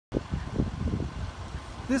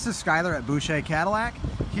This is Skylar at Boucher Cadillac.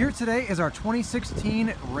 Here today is our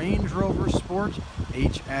 2016 Range Rover Sport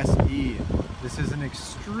HSE. This is an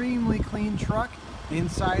extremely clean truck,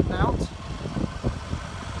 inside and out.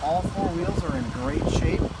 All four wheels are in great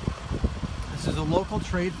shape. This is a local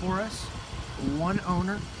trade for us. One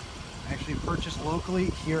owner, actually purchased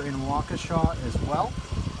locally here in Waukesha as well.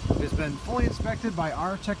 It has been fully inspected by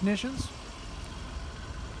our technicians.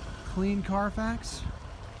 Clean CarFax.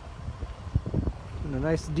 And a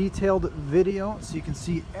nice detailed video so you can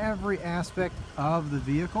see every aspect of the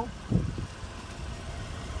vehicle.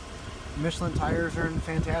 Michelin tires are in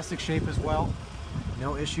fantastic shape as well.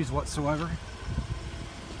 No issues whatsoever.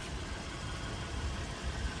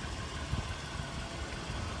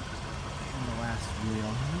 And the last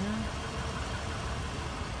wheel here.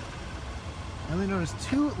 I only noticed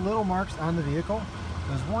two little marks on the vehicle.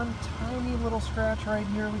 There's one tiny little scratch right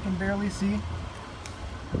here we can barely see.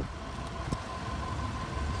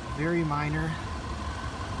 Very minor,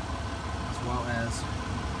 as well as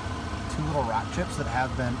two little rock chips that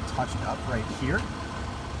have been touched up right here.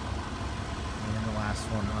 And the last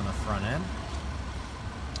one on the front end.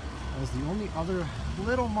 That was the only other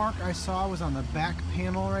little mark I saw was on the back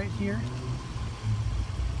panel right here.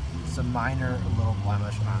 Some minor little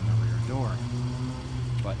blemish on the rear door.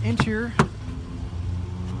 But interior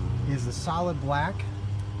is the solid black.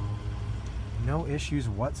 No issues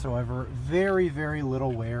whatsoever. Very, very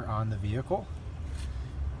little wear on the vehicle.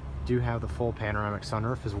 Do have the full panoramic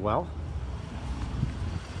sunroof as well.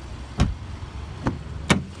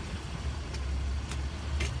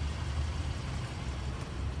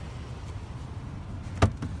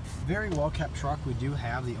 Very well kept truck. We do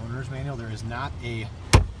have the owner's manual. There is not a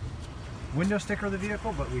window sticker of the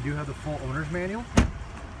vehicle, but we do have the full owner's manual.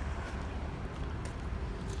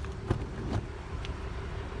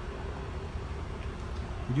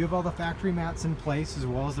 We do have all the factory mats in place, as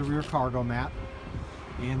well as the rear cargo mat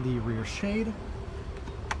and the rear shade.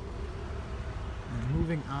 And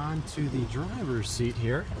moving on to the driver's seat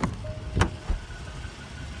here.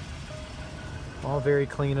 All very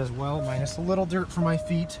clean as well, minus a little dirt for my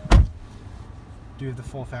feet. Do have the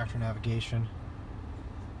full factory navigation.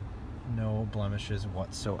 No blemishes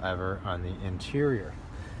whatsoever on the interior.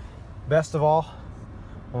 Best of all,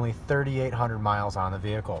 only 3,800 miles on the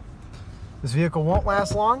vehicle. This vehicle won't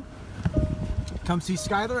last long. Come see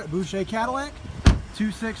Skylar at Boucher Cadillac,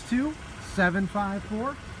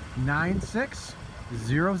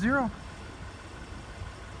 262-754-9600.